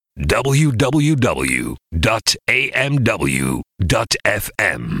www.amw.fm.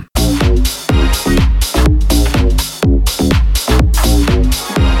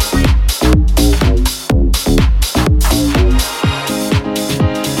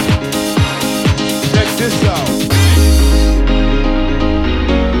 Check this out.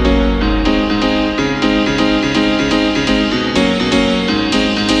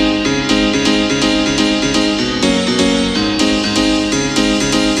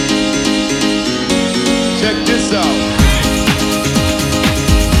 Check this out.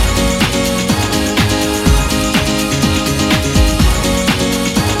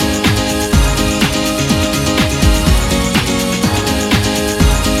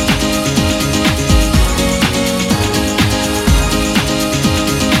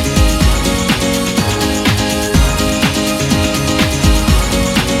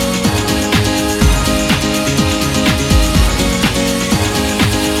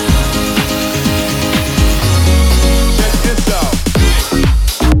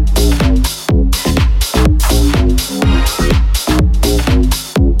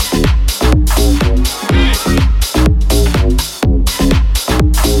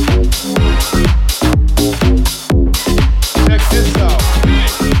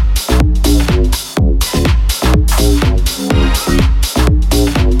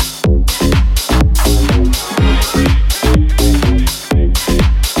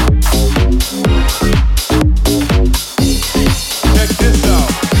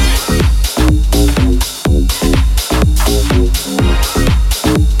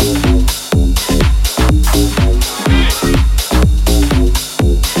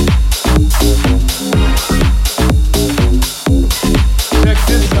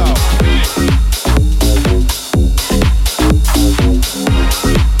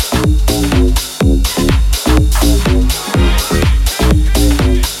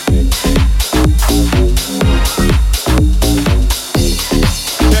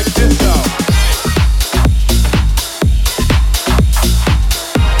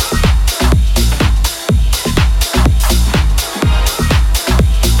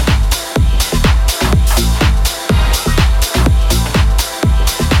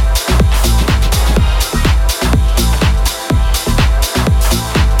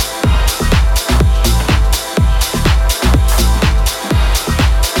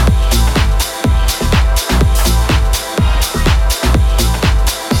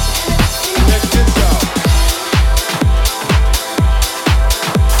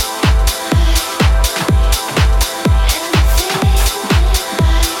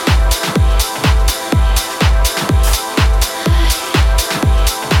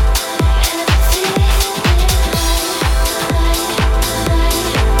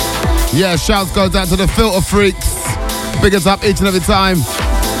 Yeah, shouts goes out to the Filter Freaks. Big us up each and every time.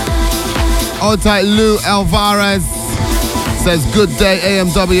 Old tight Lou Alvarez says good day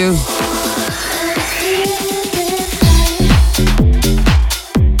AMW.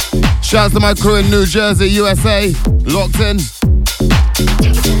 Shouts to my crew in New Jersey, USA, locked in.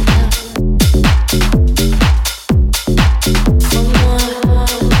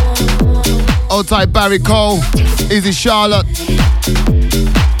 Old tight Barry Cole, Easy Charlotte.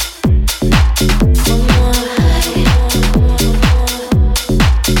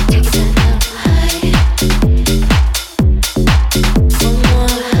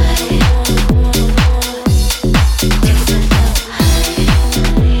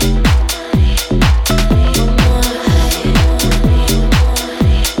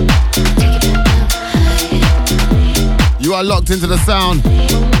 You are locked into the sound.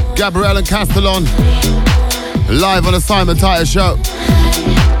 Gabriel and Castellon, live on the Simon Titus Show.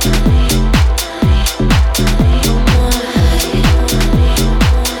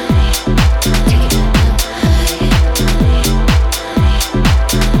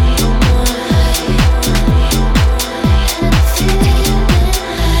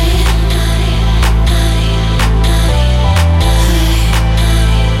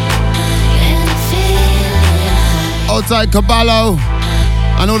 Outside Caballo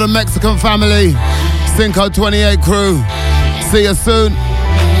and all the Mexican family, Cinco 28 crew. See you soon.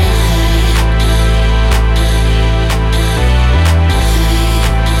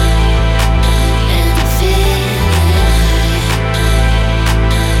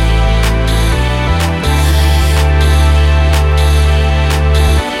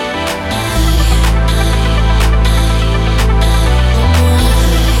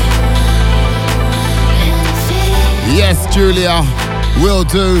 Yes, Julia, will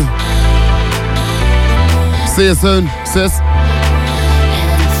do. See you soon, sis.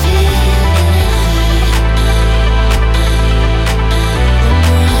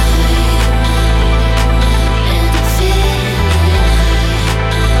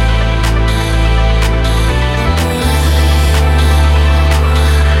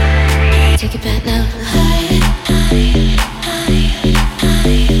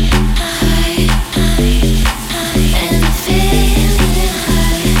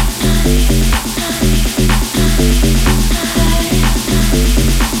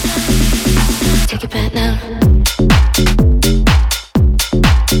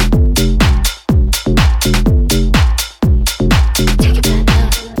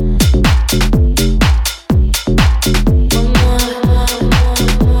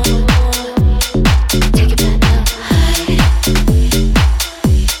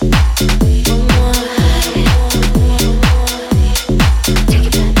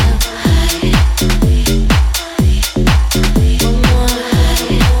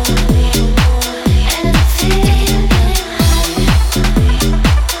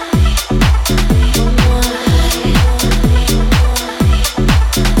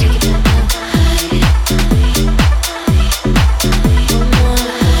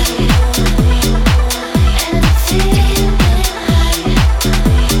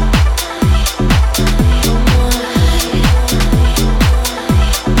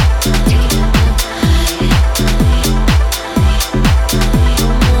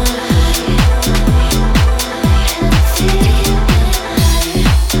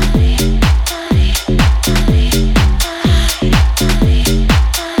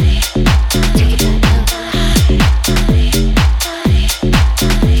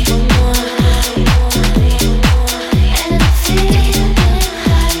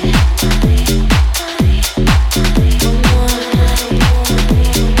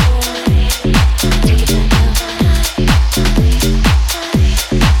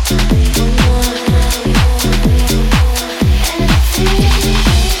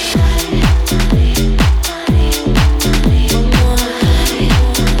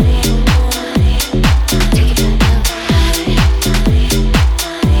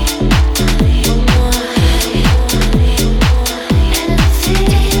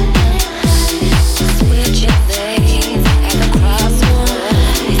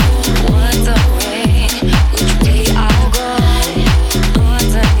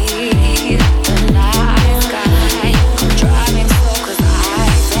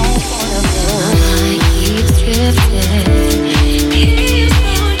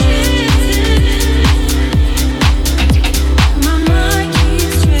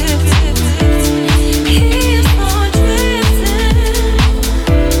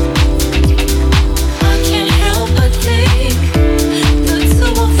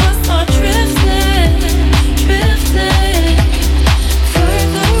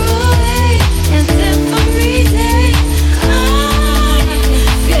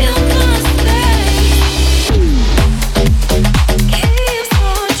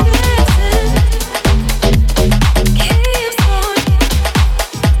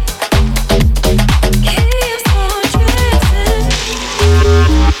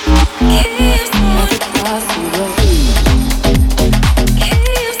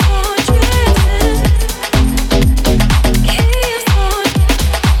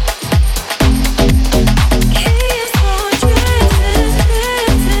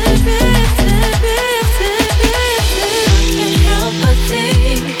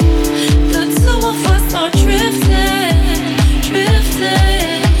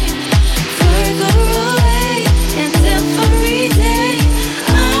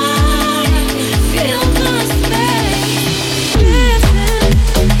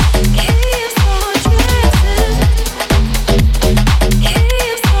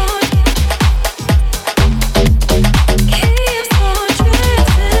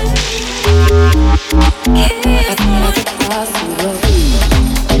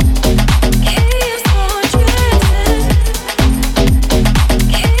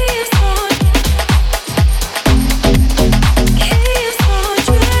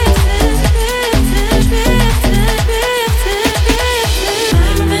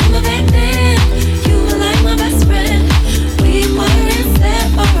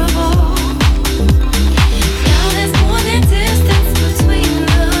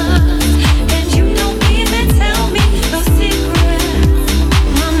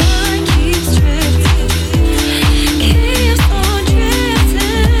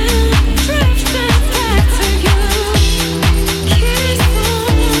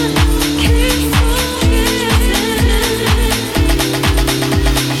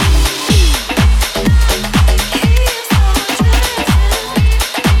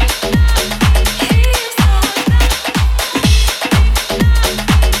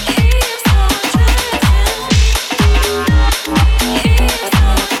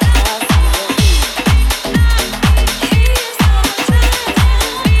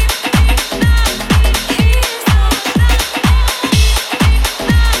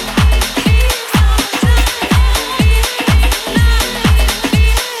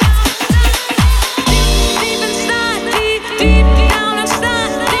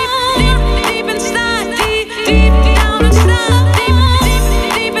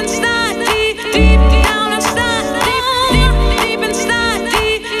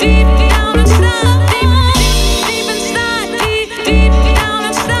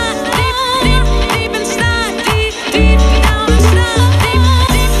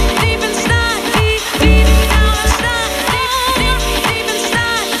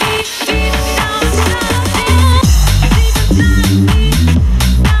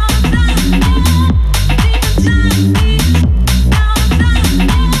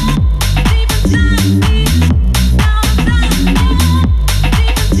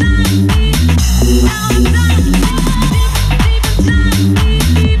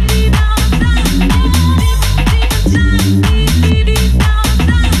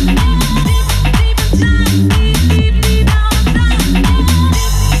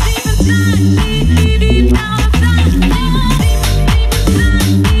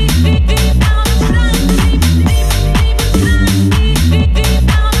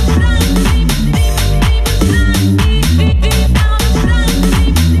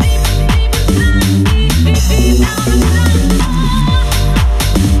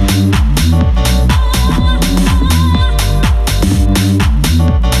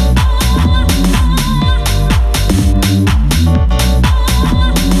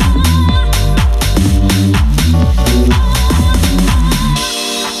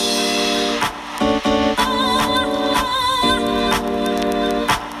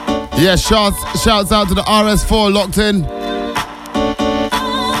 Yeah, shouts out to the RS4 locked in.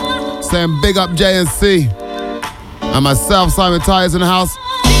 Saying big up JNC. And myself, Simon Titus, in the house.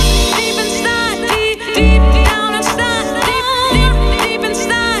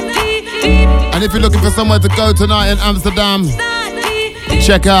 And if you're looking for somewhere to go tonight in Amsterdam,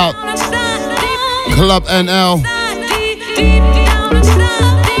 check out Club NL.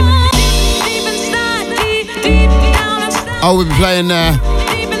 I will be playing there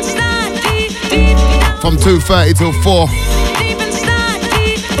from 2:30 till 4.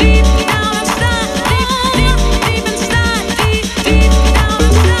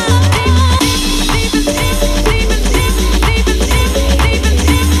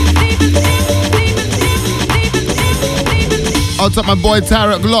 Out top my boy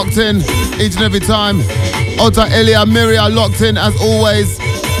Tarek locked in each and every time. Out top Ilya Miria locked in as always.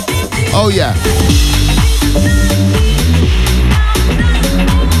 Oh yeah.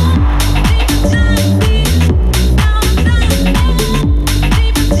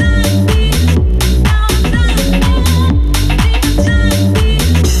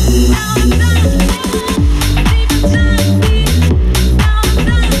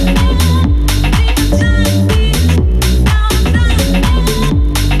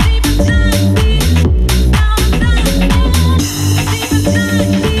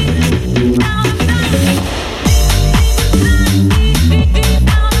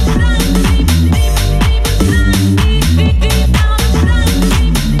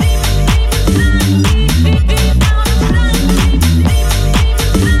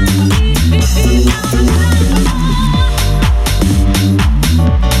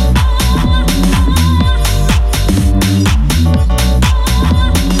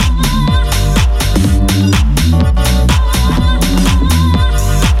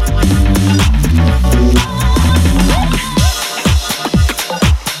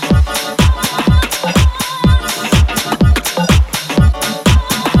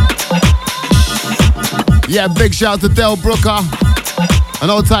 Yeah, big shout out to Del Brooker and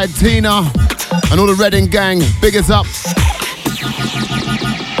old tight Tina and all the Reading gang. Big us up.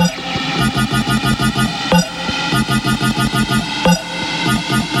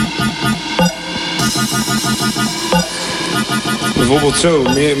 Bijvoorbeeld zo,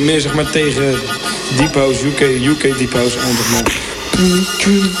 meer zeg maar tegen Deep House, UK Deep House aan zeg maar.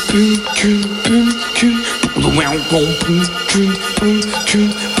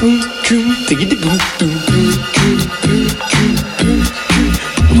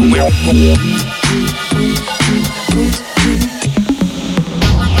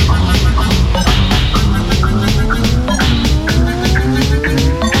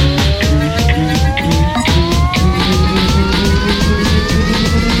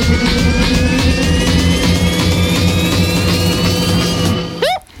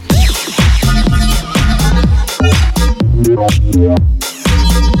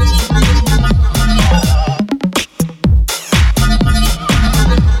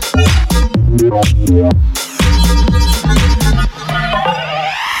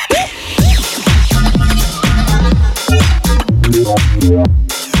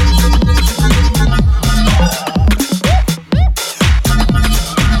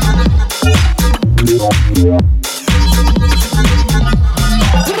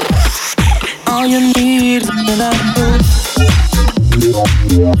 All you need is a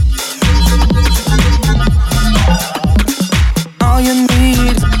all you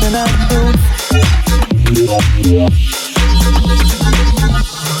need is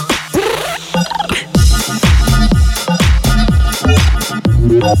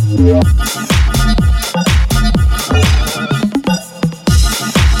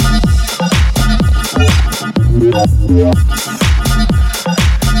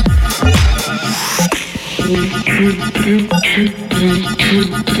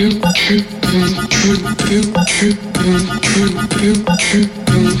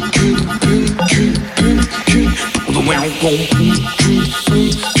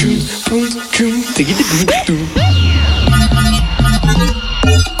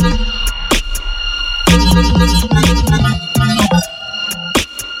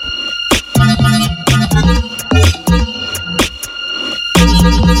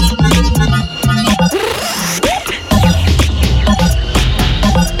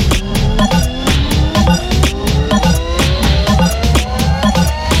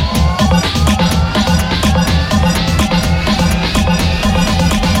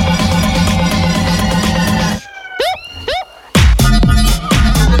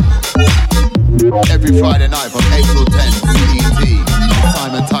Every Friday night from 8 till 10 CET, the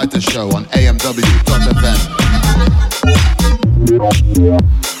Simon Titus Show on AMW.FM.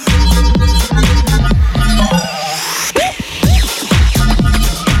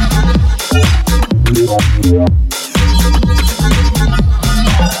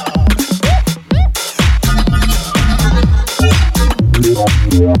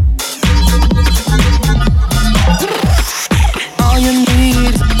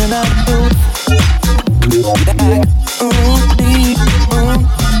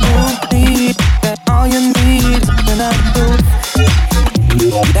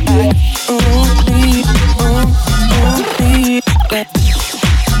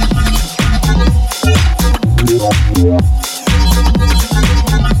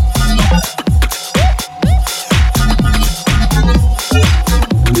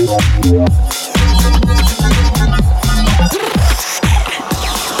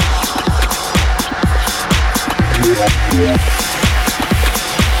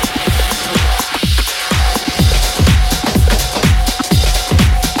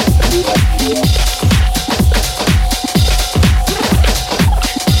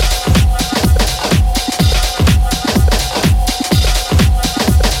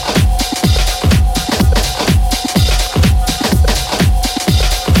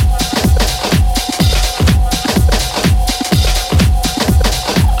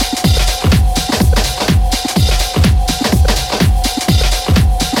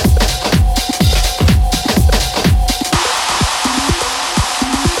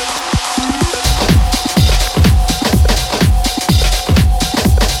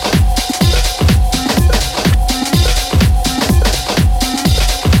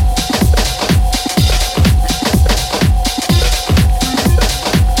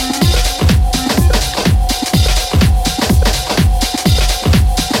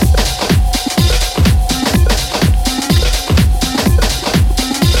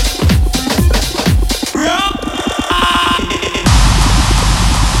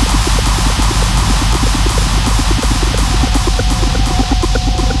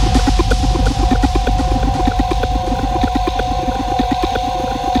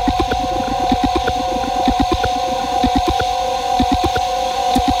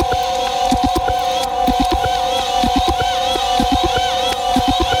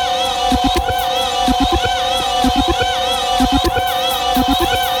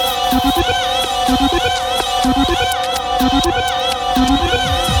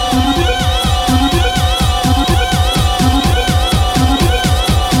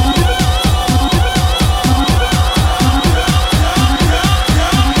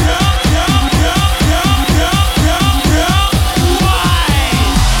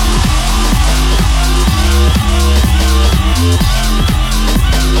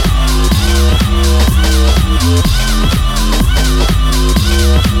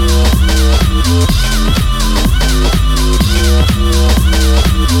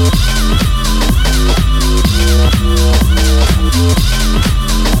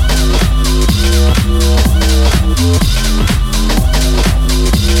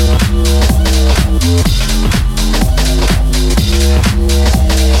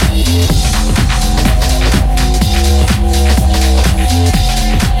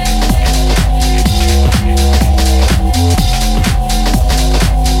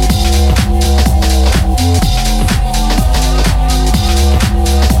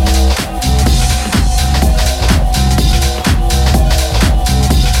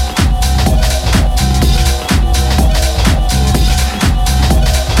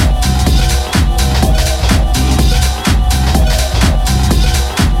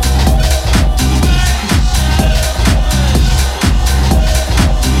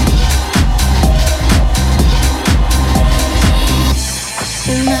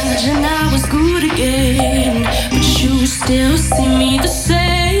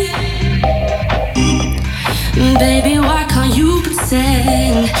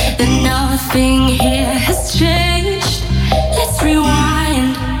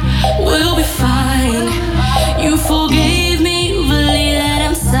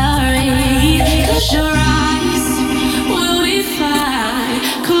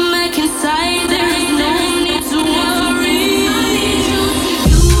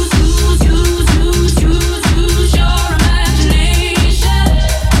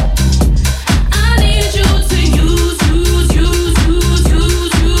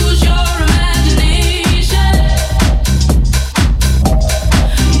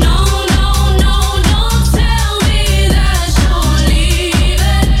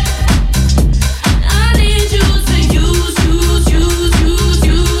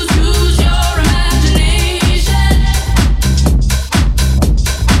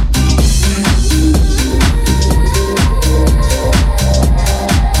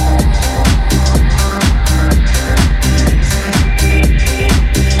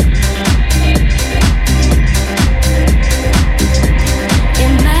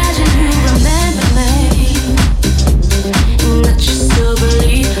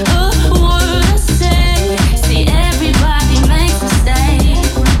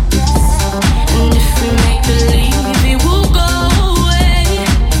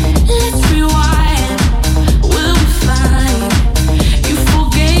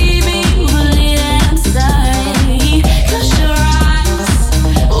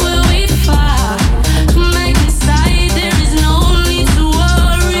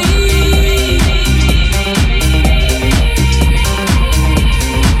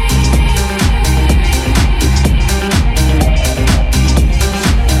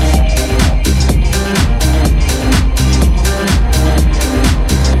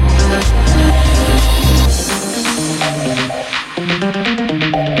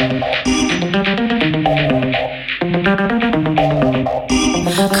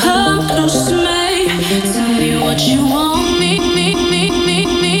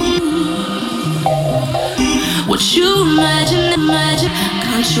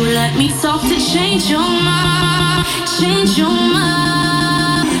 Can't you let me talk to change your mind? Change your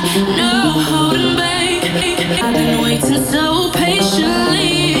mind. No holding back. I've been waiting so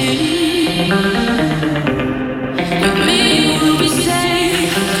patiently. With me you'll be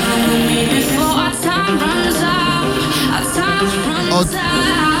safe. Come with me before our time runs out. Our time runs out.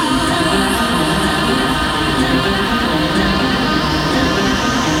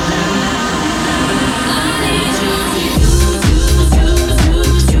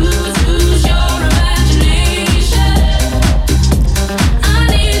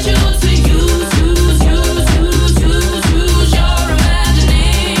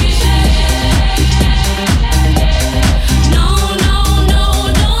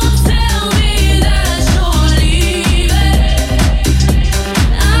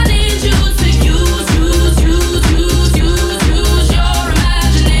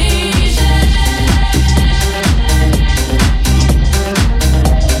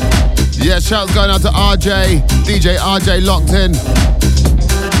 Shouts going out to RJ, DJ RJ locked in.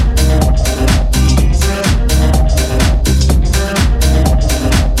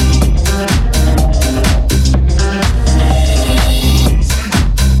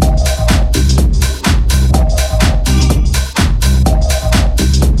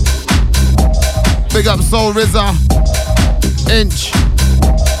 Big up Soul RZA, Inch.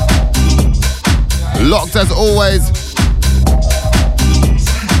 Locked as always.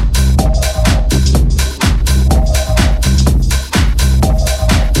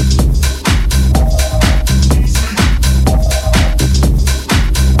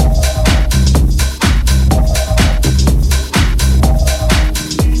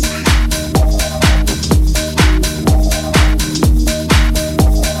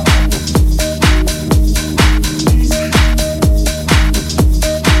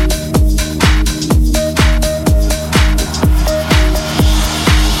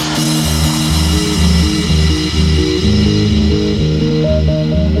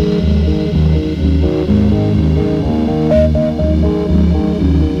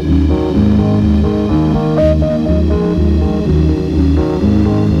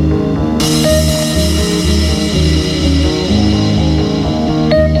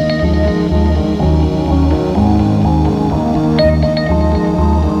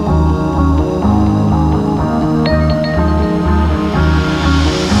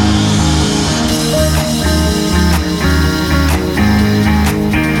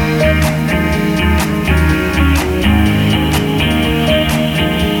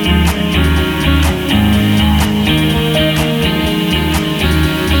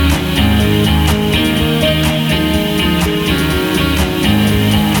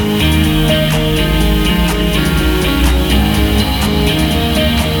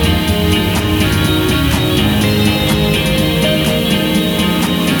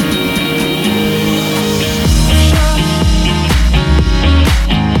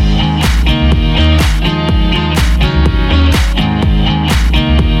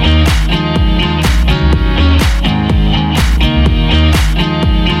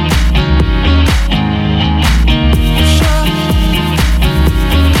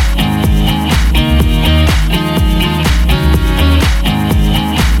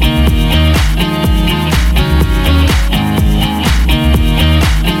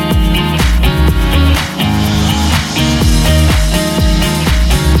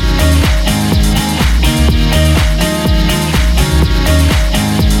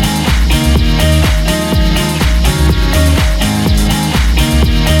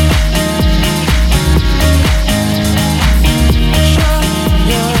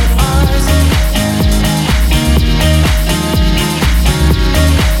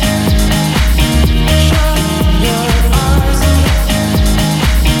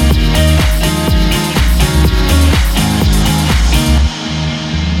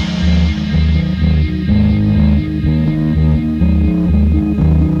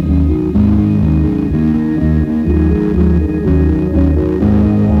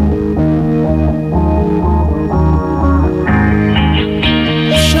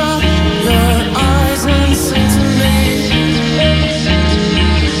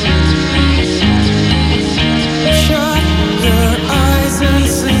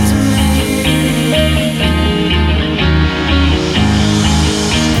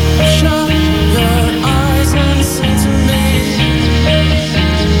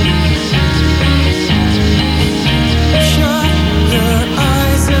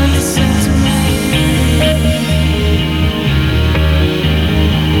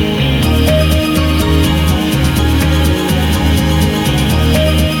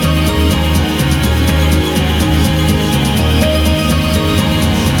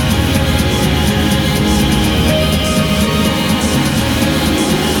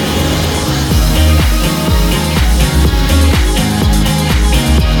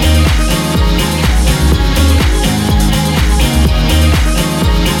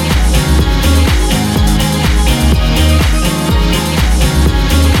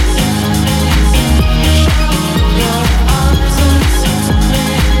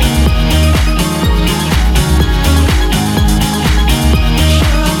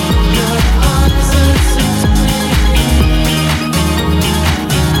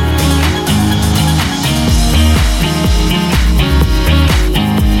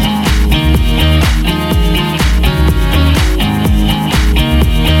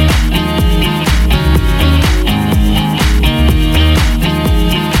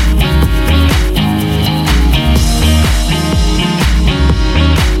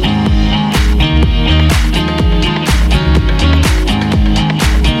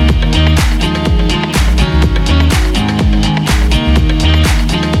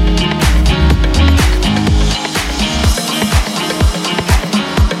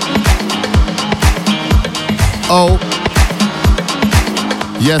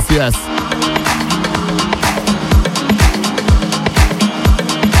 Yes, yes.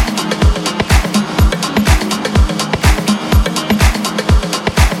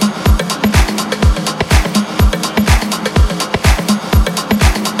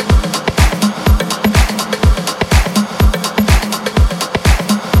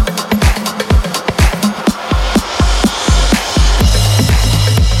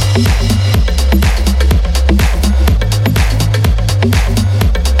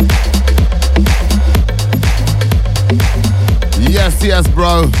 Yes,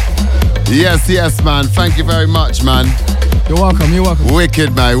 bro. Yes, man. Thank you very much, man. You're welcome.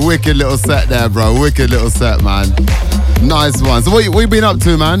 Wicked, man. Wicked little set there, bro. Wicked little set, man. Nice one. So what you been up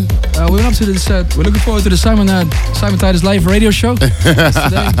to, man? We went up to this. We're looking forward to the Simon Titus live radio show today.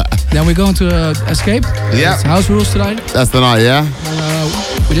 Then we're going to Escape. Yeah. It's House Rules tonight. That's the night, yeah. And,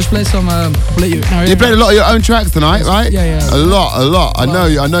 we just played some. You played a lot of your own tracks tonight, right? Yeah. A lot. I know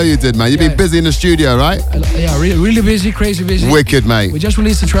you did, man. You've been busy in the studio, right? Yeah, really busy, crazy busy. Wicked, mate. We just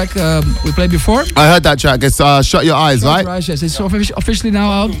released the track we played before. I heard that track. It's Shut Your Eyes, right? Shut Your Eyes, yes. It's officially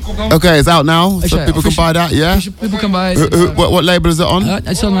now out. Okay, it's out now, so people can buy that, yeah? People can buy it. What label is it on?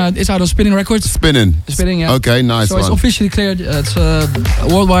 It's out on Spinning Records. Spinning, yeah. Okay, nice so one. So it's officially cleared. It's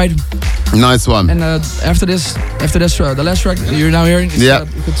worldwide. Nice one. And after this, the last track you're now hearing,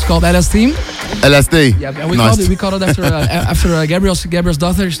 it's called LS Theme. LSD. Yeah, and we nice. called it after Gabriel's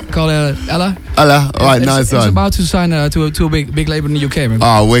daughter, called Ella. Ella, right, nice one. It's about to sign to a big label in the UK, man.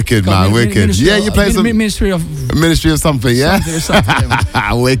 Oh, wicked, man, wicked. Yeah, you play some Ministry of something, yeah. Something,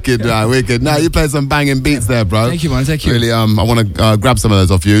 yeah. Wicked, man, wicked. No, you play some banging beats there, bro. Thank you, man. Thank you. Really, I want to grab some of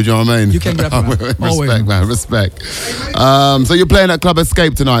those off you. Do you know what I mean? You can grab them. Respect, man. Respect. So you're playing at Club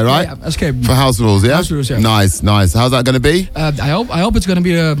Escape tonight, right? Yeah, Escape. For House Rules, yeah. House Rules, yeah. Nice. How's that going to be? I hope it's going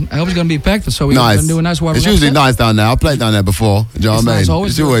to be packed. So we're going to do a nice warm up. It's usually nice down there. I've played down there before. Do you know what I mean?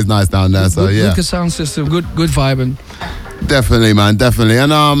 It's always nice down there. So yeah. Good sound system, good vibe, and definitely, man, definitely.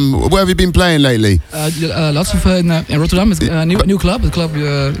 And where have you been playing lately? Lots of in Rotterdam. It's a new club. The club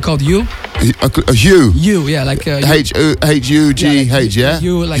called U. Hugh. U, yeah, like H-U-G-H, yeah.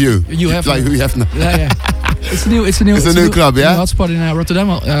 You like you. You have like who you have. Yeah. It's a new club, yeah. New hotspot in Rotterdam.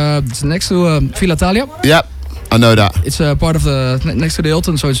 It's next to Villa Italia. Yep, I know that. It's part of next to the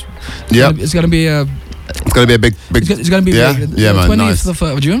Hilton, so it's gonna be. It's gonna be a big. It's gonna be yeah, big. Yeah, man. 20th nice.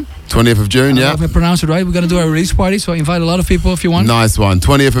 of June. 20th of June, yeah. If I pronounce it right, we're gonna do a release party, so invite a lot of people if you want. Nice one.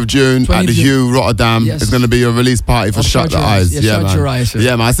 20th of June at the Hugh, Rotterdam. Yes. It's gonna be a release party for Shut Your Eyes. Yeah, Shut Your Eyes.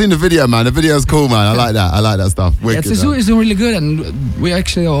 Yeah, man. I seen the video, man. The video's cool, man. I like that. I like that stuff. Wicked, it's doing really good, and we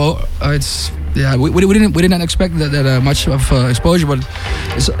actually we didn't expect that much of exposure, but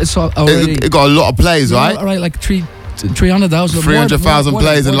it's already. It got a lot of plays, right? Right, like 300,000. 300,000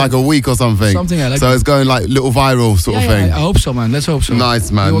 plays in like a week or something. Something like that. So it's going like little viral sort of thing. I hope so, man. Let's hope so.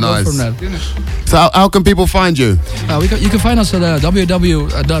 Nice, man. Nice. From that. So how can people find you? You can find us at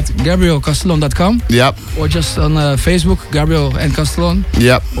www.gabrielcastellon.com. Yep. Or just on Facebook, Gabriel and Castellon.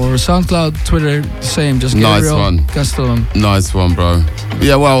 Yep. Or SoundCloud, Twitter, same. Just Gabriel Castellon. Nice one, bro.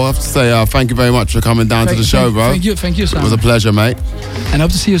 Yeah, well, I have to say thank you very much for coming down to the show, bro. Thank you, Simon. It was a pleasure, mate. And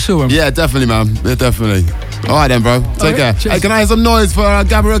hope to see you soon, man. Yeah, definitely, man. Yeah, definitely. All right then, bro. Take care. Cheers. Hey, can I hear some noise for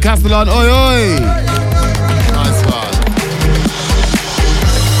Gabriel Castellon? Oi, oi. Nice one.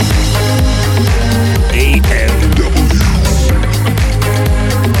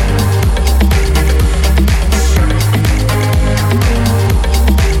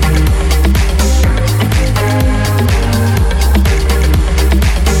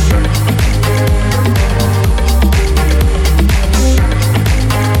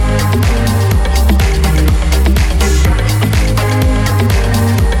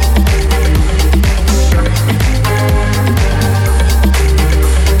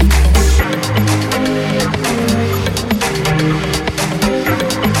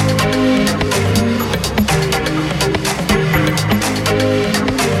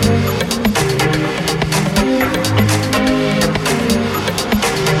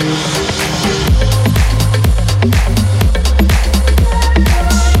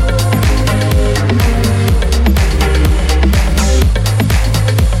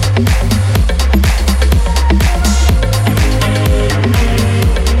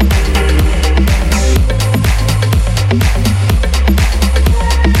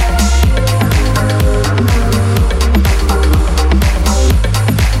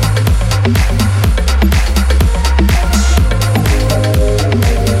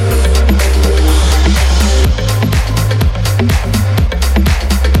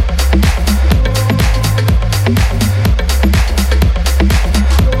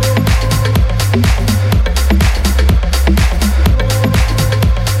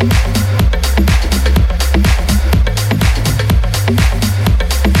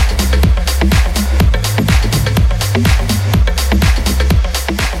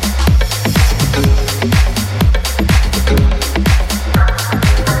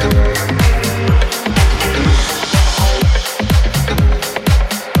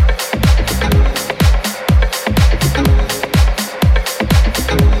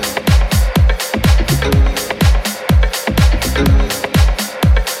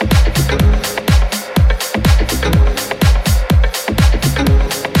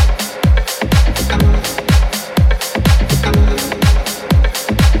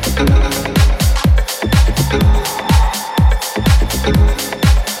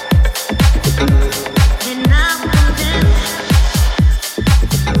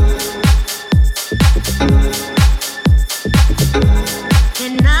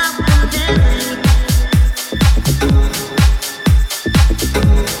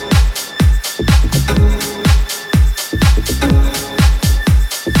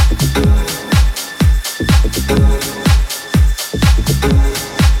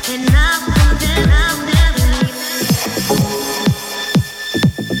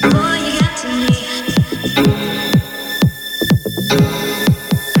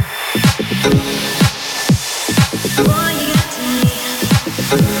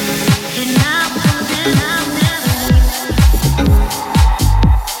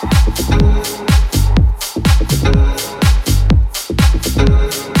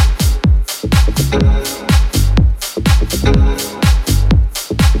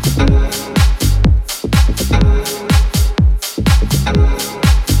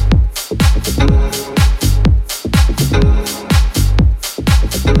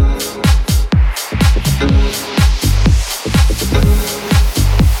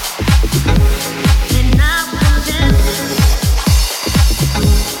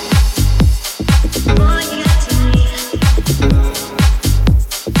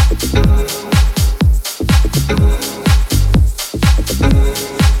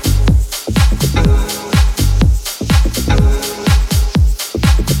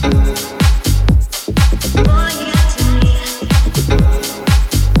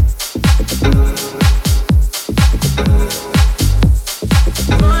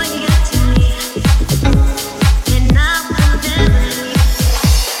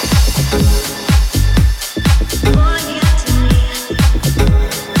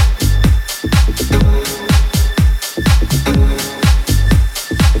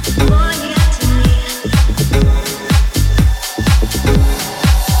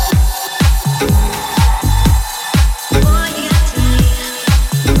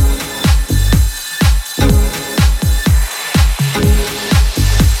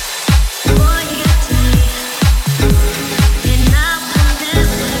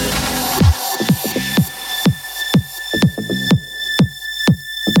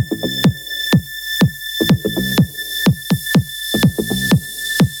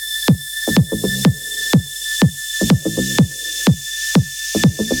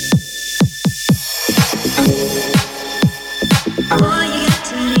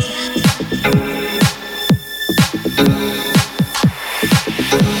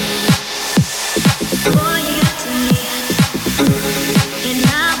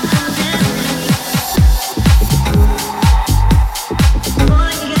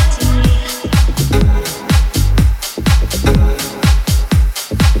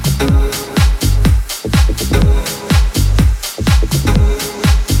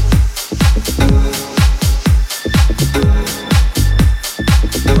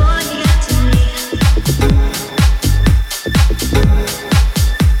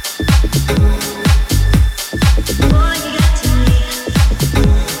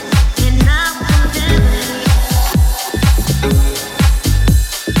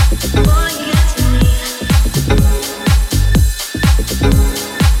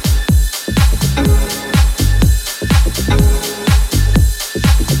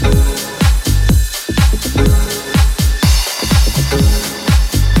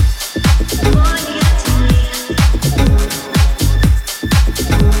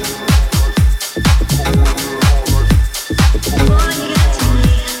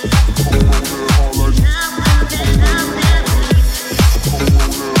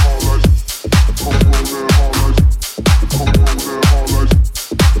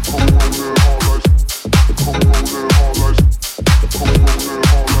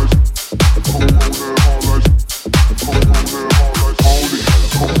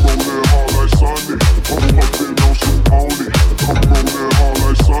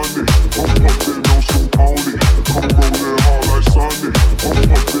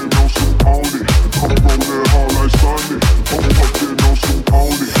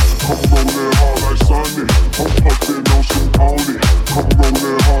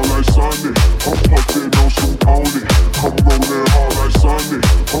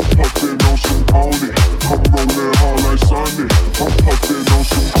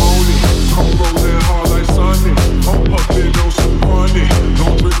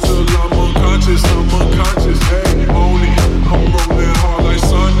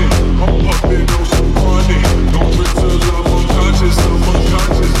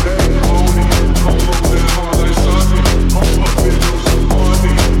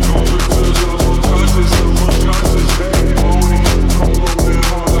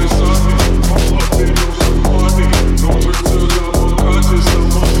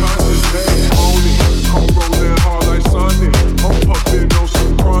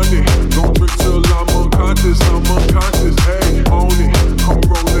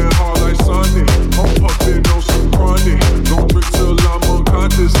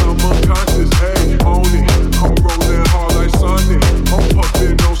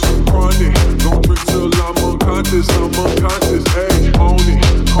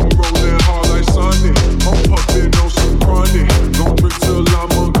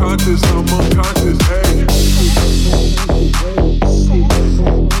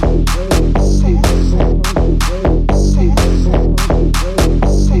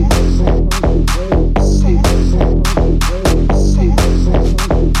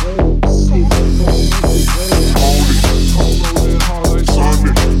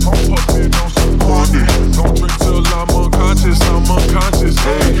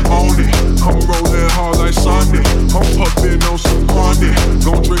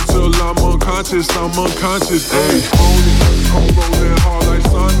 conscious, I'm unconscious. Ayy, own it. I'm rolling hard like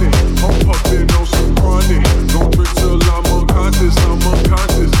Sonic. I'm puffing on some chronic. Don't drink till I'm unconscious, I'm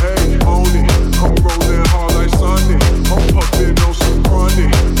unconscious. Ayy, own it. I'm rolling hard like Sonic. I'm puffing on some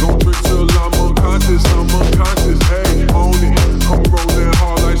chronic. Don't drink till I'm unconscious, I'm unconscious. Ayy, own it. I'm rolling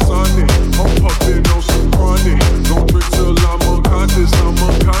hard like Sonic. I'm puffing on some chronic. Don't drink till I'm unconscious, I'm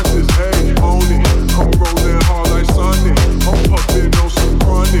unconscious. Ayy, own it. I'm rolling hard like Sonic. I'm puffing on some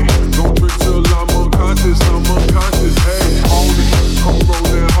chronic. Don't drink till I'm unconscious, I'm unconscious. Ayy, own it. I'm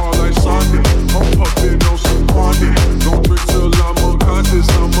rolling hard like Sonic. I'm puffing on some chronic. Don't drink till I'm unconscious,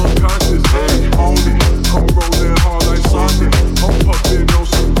 I'm unconscious. Ayy, own it. I'm rolling hard like Sonic. I'm puffing on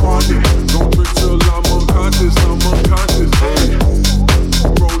some chronic. Don't drink till I'm unconscious, I'm unconscious. Ayy,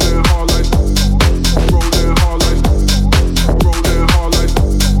 I'm rolling hard like, rolling hard like, rolling hard like,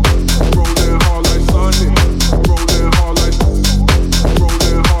 rolling hard like Sonic. Rolling hard like,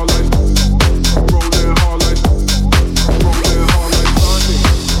 rolling hard like, rolling hard like, rolling hard like Sonic.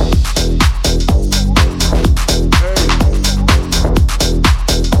 Hey,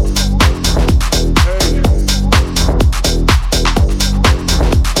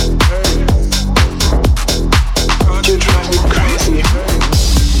 You drive me crazy.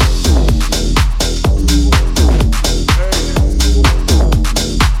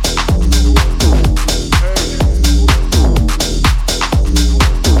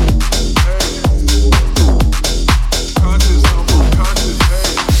 conscious, I'm unconscious.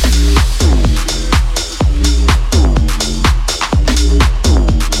 Hey.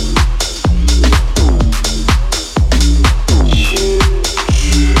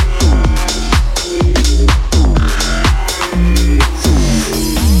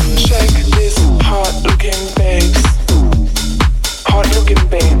 Check this hot-looking babes. Hot-looking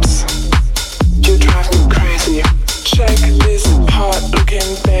babes. You drive me crazy. Check this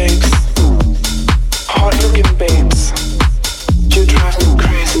hot-looking babes. Hot-looking babes. You drive me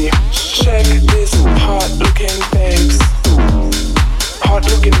crazy. Check this hot-looking babes.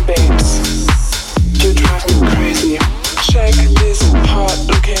 Hot-looking babes. You drive me crazy. Check this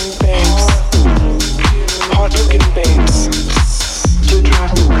hot-looking babes. Hot-looking babes. You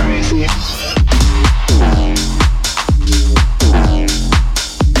drive me crazy.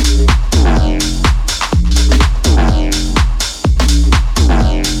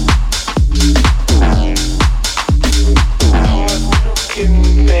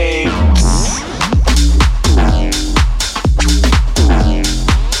 Hot-looking babes.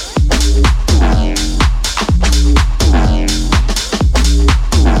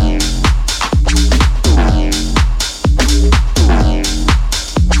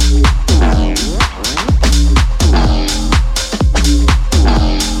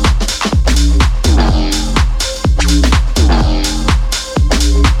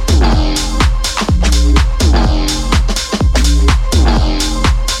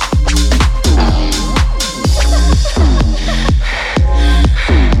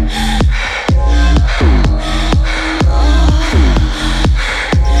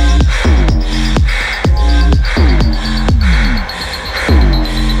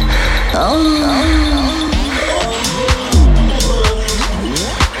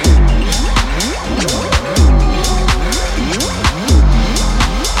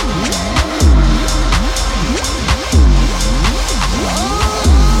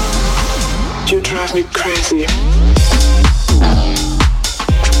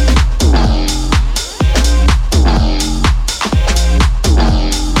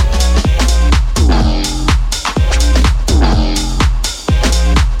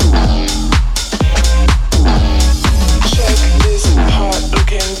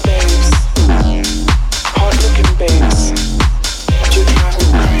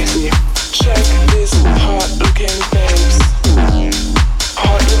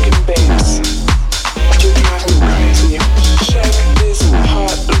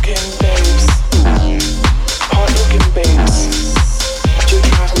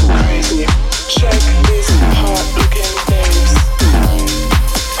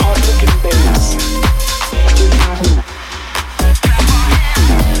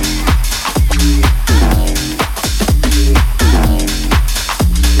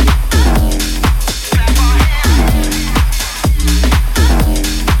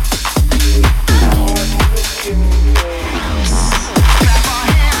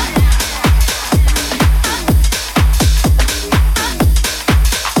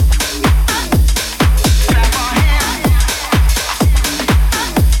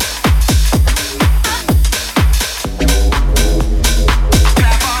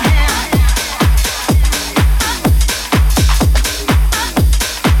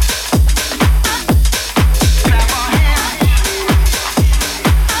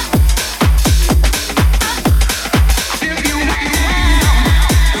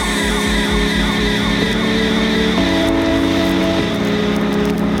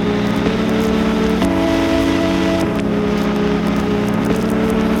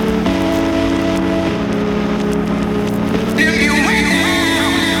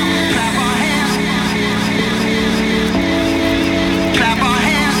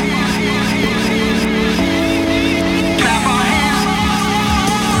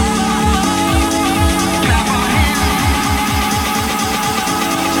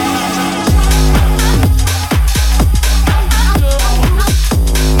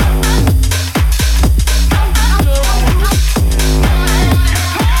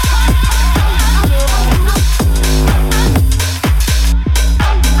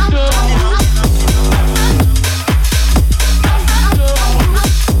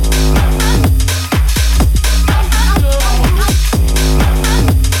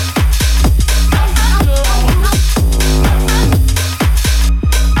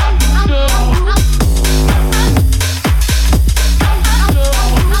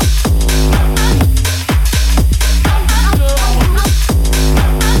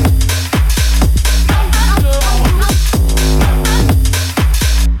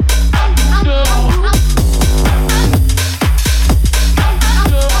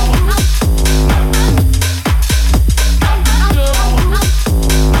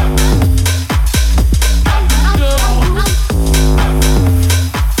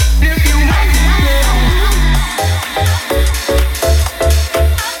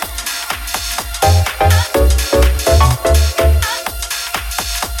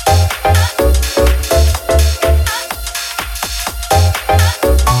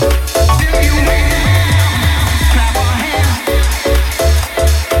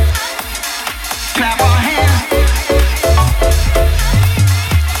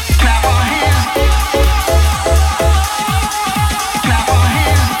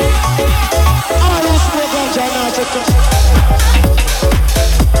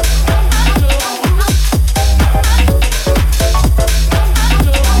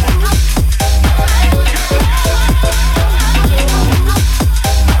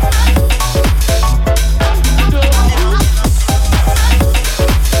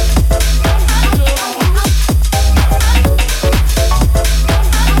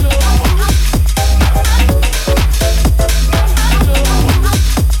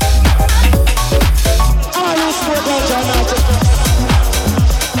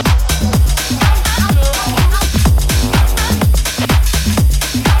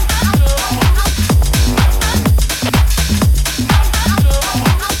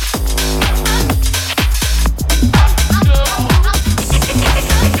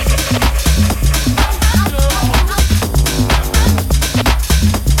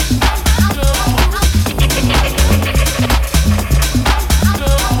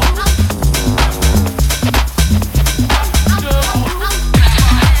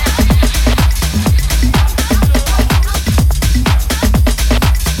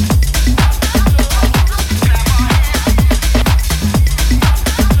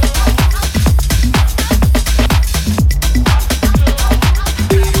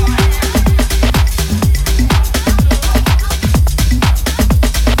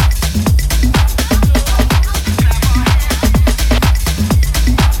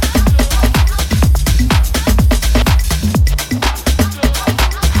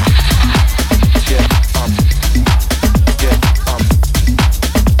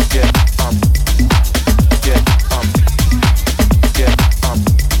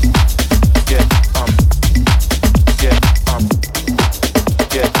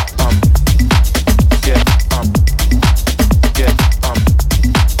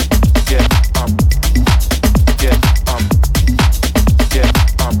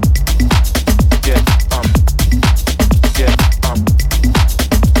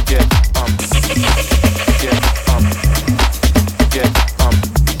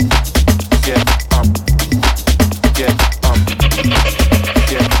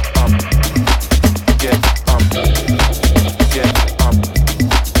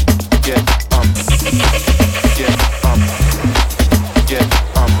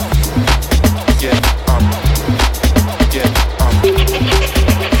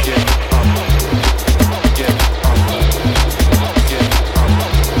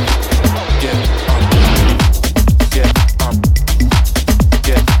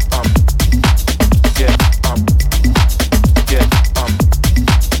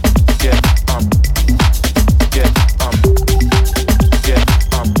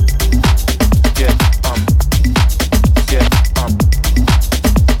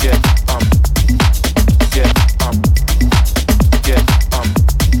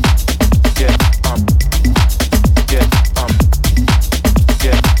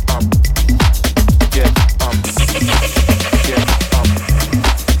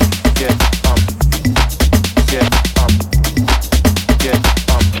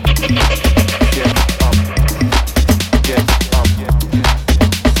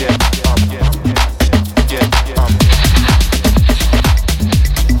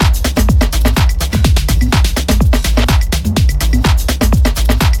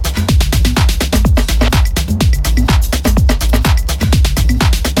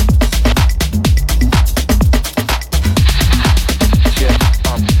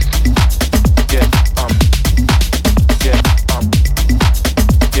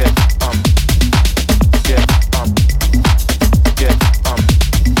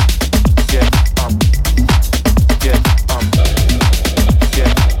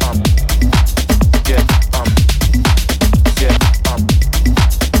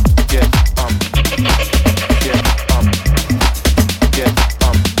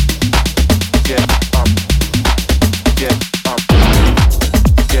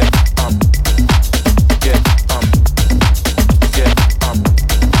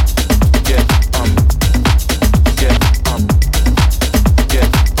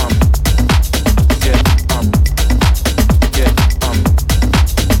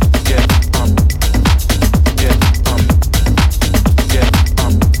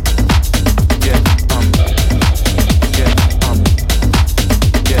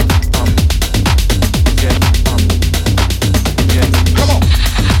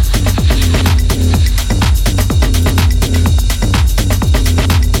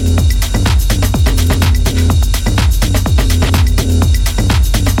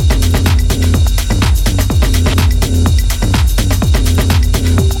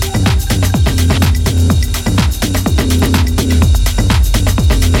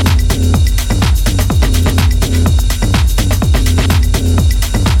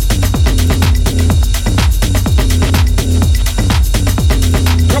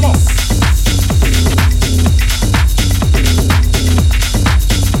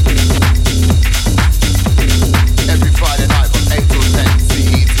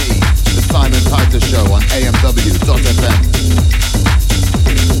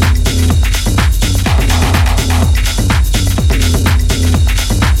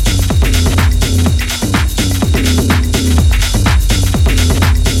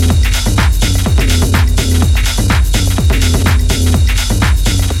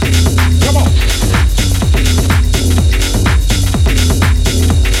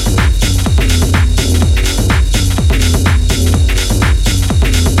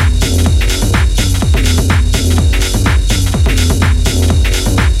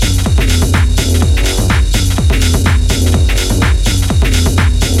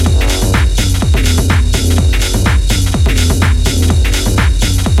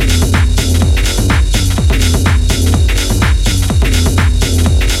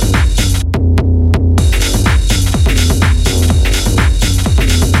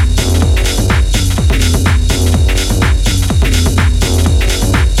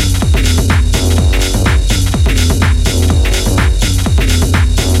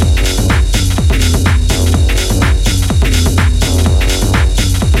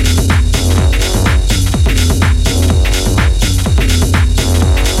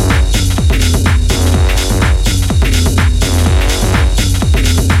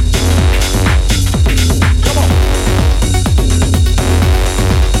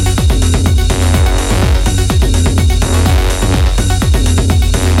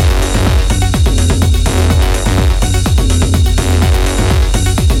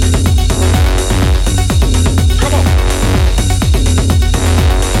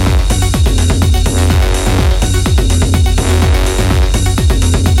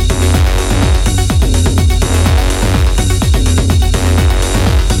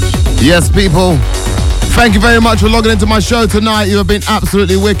 Yes, people. Thank you very much for logging into my show tonight. You have been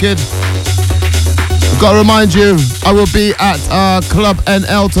absolutely wicked. Got to remind you, I will be at Club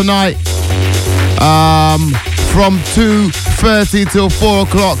NL tonight from 2:30 till 4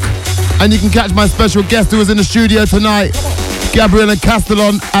 o'clock. And you can catch my special guest who is in the studio tonight, Gabriel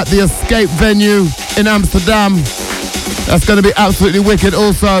Castellon, at the Escape venue in Amsterdam. That's going to be absolutely wicked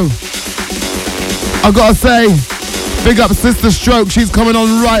also. I got to say, big up Sister Stroke. She's coming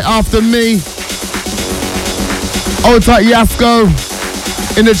on right after me. Old tight Yasko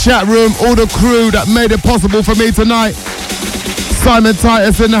in the chat room. All the crew that made it possible for me tonight. Simon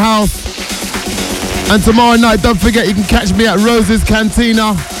Titus in the house. And tomorrow night, don't forget, you can catch me at Rose's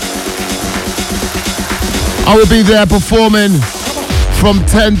Cantina. I will be there performing from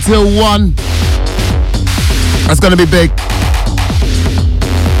 10 till 1. That's going to be big.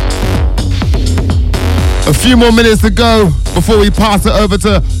 A few more minutes to go before we pass it over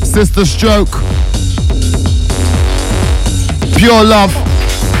to Sister Stroke. Pure love.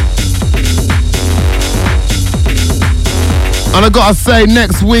 And I gotta say,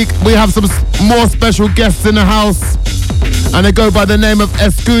 next week we have some more special guests in the house. And they go by the name of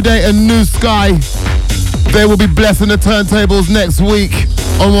Escude and New Sky. They will be blessing the turntables next week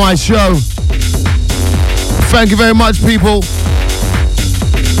on my show. Thank you very much, people.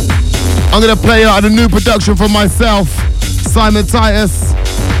 I'm gonna play out a new production from myself, Simon Titus.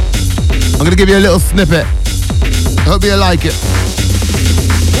 I'm gonna give you a little snippet. Hope you like it.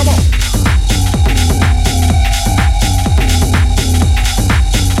 Come on.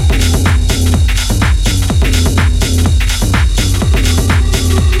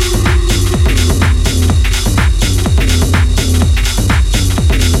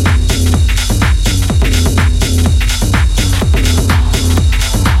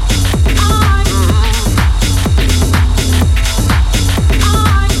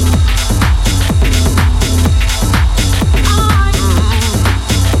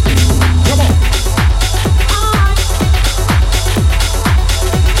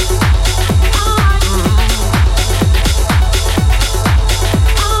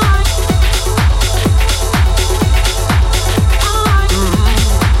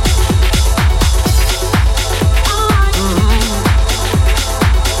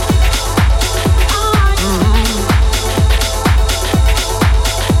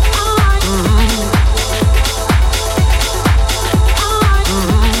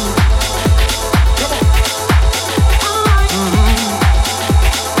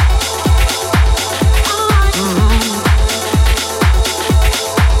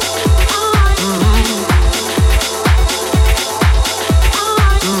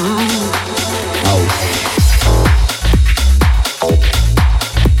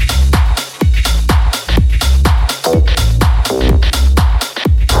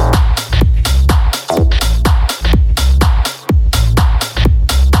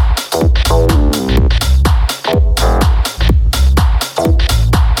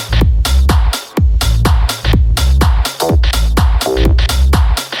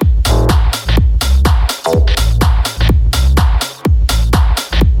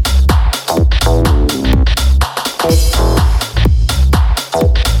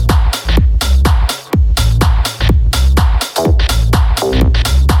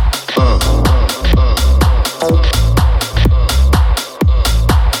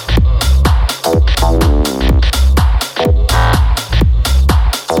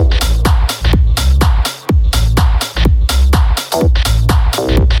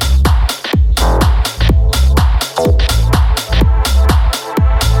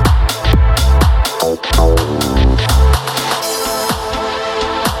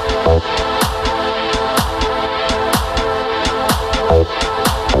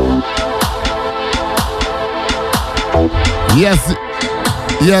 Yes.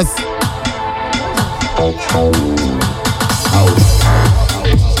 Yes.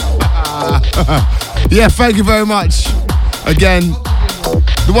 Yeah, thank you very much. Again,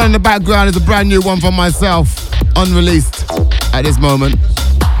 the one in the background is a brand new one from myself, unreleased at this moment.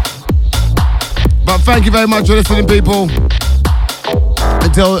 But thank you very much for listening, people.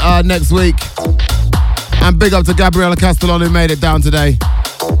 Until next week. And big up to Gabriel Castellon who made it down today.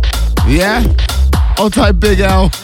 Yeah? I'll type Big L.